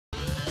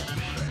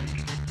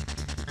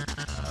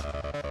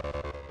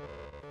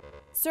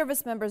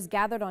Service members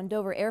gathered on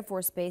Dover Air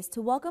Force Base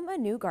to welcome a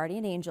new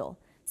guardian angel.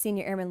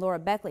 Senior Airman Laura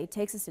Beckley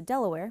takes us to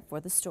Delaware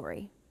for the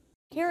story.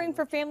 Caring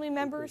for family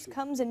members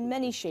comes in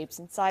many shapes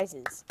and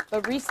sizes,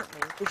 but recently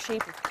the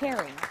shape of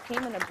caring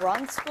came in a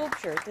bronze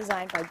sculpture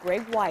designed by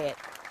Greg Wyatt,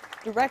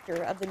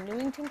 director of the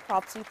Newington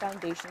Cropsey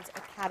Foundation's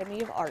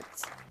Academy of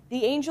Arts.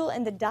 The Angel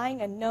and the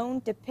Dying Unknown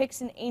depicts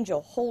an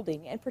angel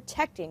holding and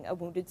protecting a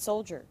wounded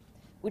soldier,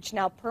 which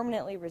now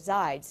permanently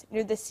resides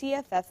near the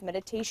CFF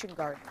Meditation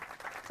Garden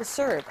to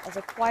serve as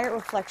a quiet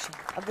reflection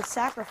of the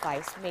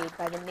sacrifice made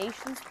by the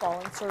nation's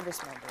fallen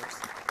service members.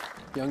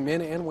 Young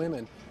men and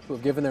women who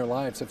have given their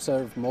lives have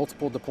served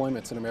multiple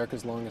deployments in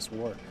America's longest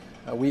war.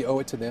 We owe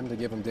it to them to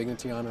give them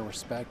dignity, honor, and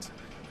respect,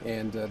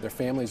 and their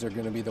families are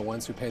going to be the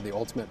ones who pay the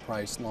ultimate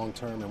price long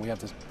term, and we have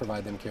to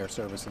provide them care,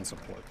 service, and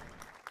support.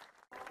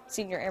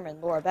 Senior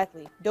Airman Laura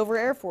Beckley, Dover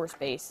Air Force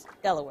Base,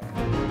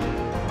 Delaware.